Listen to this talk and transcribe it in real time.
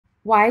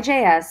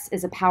YJS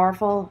is a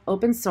powerful,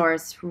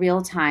 open-source,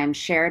 real-time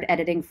shared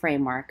editing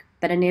framework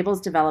that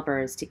enables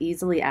developers to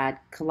easily add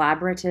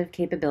collaborative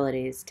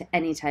capabilities to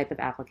any type of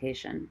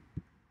application.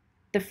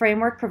 The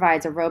framework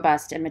provides a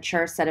robust and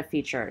mature set of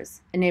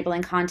features,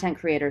 enabling content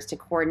creators to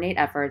coordinate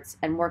efforts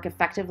and work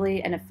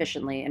effectively and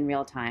efficiently in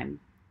real time.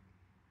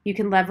 You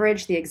can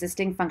leverage the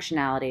existing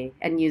functionality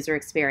and user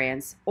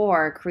experience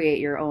or create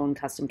your own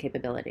custom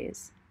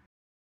capabilities.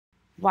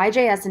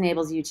 YJS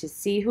enables you to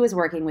see who is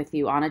working with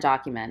you on a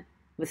document,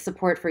 with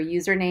support for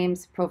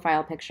usernames,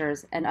 profile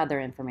pictures, and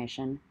other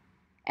information,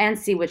 and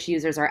see which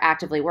users are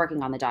actively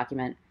working on the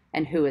document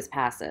and who is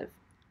passive.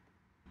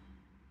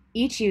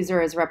 Each user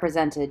is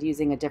represented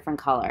using a different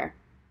color,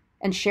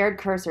 and shared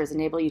cursors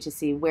enable you to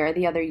see where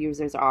the other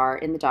users are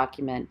in the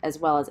document, as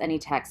well as any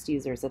text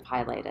users have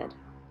highlighted.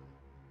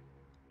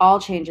 All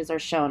changes are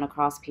shown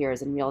across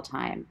peers in real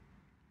time.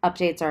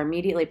 Updates are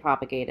immediately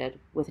propagated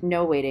with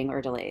no waiting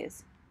or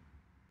delays.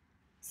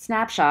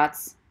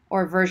 Snapshots,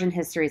 or version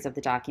histories of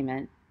the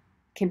document,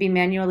 can be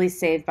manually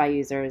saved by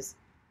users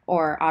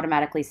or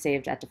automatically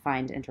saved at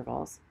defined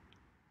intervals.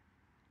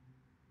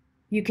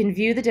 You can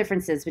view the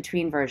differences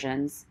between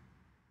versions,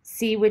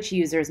 see which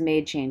users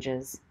made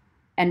changes,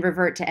 and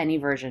revert to any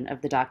version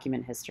of the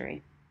document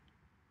history.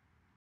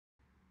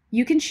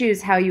 You can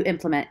choose how you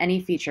implement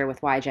any feature with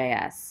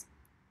YJS.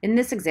 In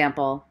this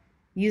example,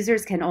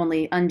 users can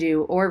only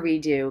undo or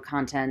redo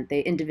content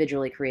they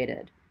individually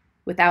created,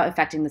 without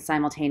affecting the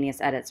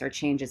simultaneous edits or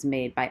changes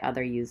made by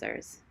other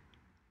users.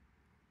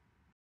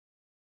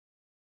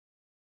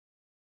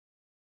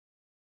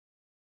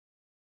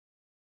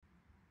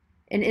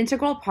 An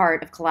integral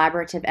part of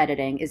collaborative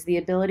editing is the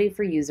ability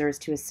for users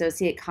to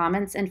associate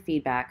comments and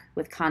feedback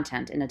with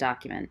content in a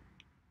document.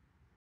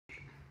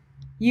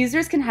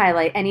 Users can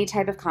highlight any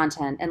type of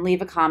content and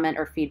leave a comment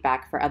or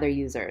feedback for other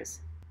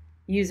users.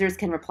 Users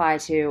can reply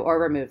to or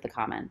remove the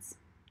comments.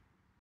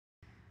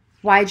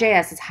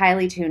 YJS is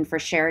highly tuned for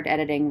shared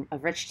editing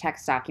of rich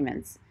text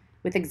documents,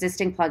 with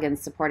existing plugins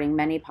supporting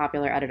many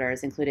popular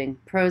editors, including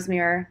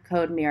ProseMirror,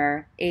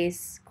 CodeMirror,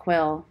 Ace,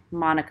 Quill,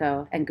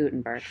 Monaco, and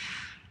Gutenberg.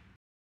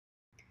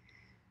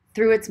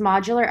 Through its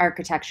modular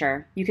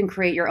architecture, you can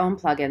create your own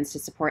plugins to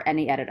support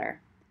any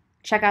editor.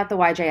 Check out the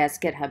YJS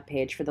GitHub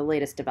page for the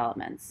latest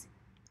developments.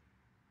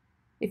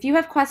 If you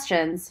have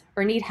questions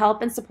or need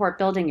help and support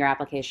building your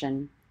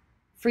application,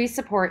 free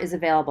support is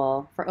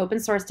available for open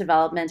source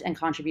development and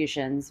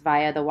contributions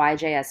via the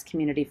YJS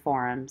community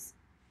forums.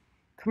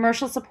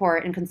 Commercial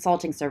support and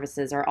consulting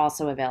services are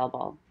also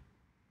available.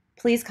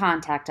 Please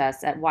contact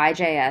us at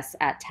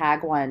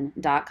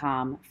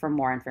yjs@tag1.com for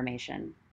more information.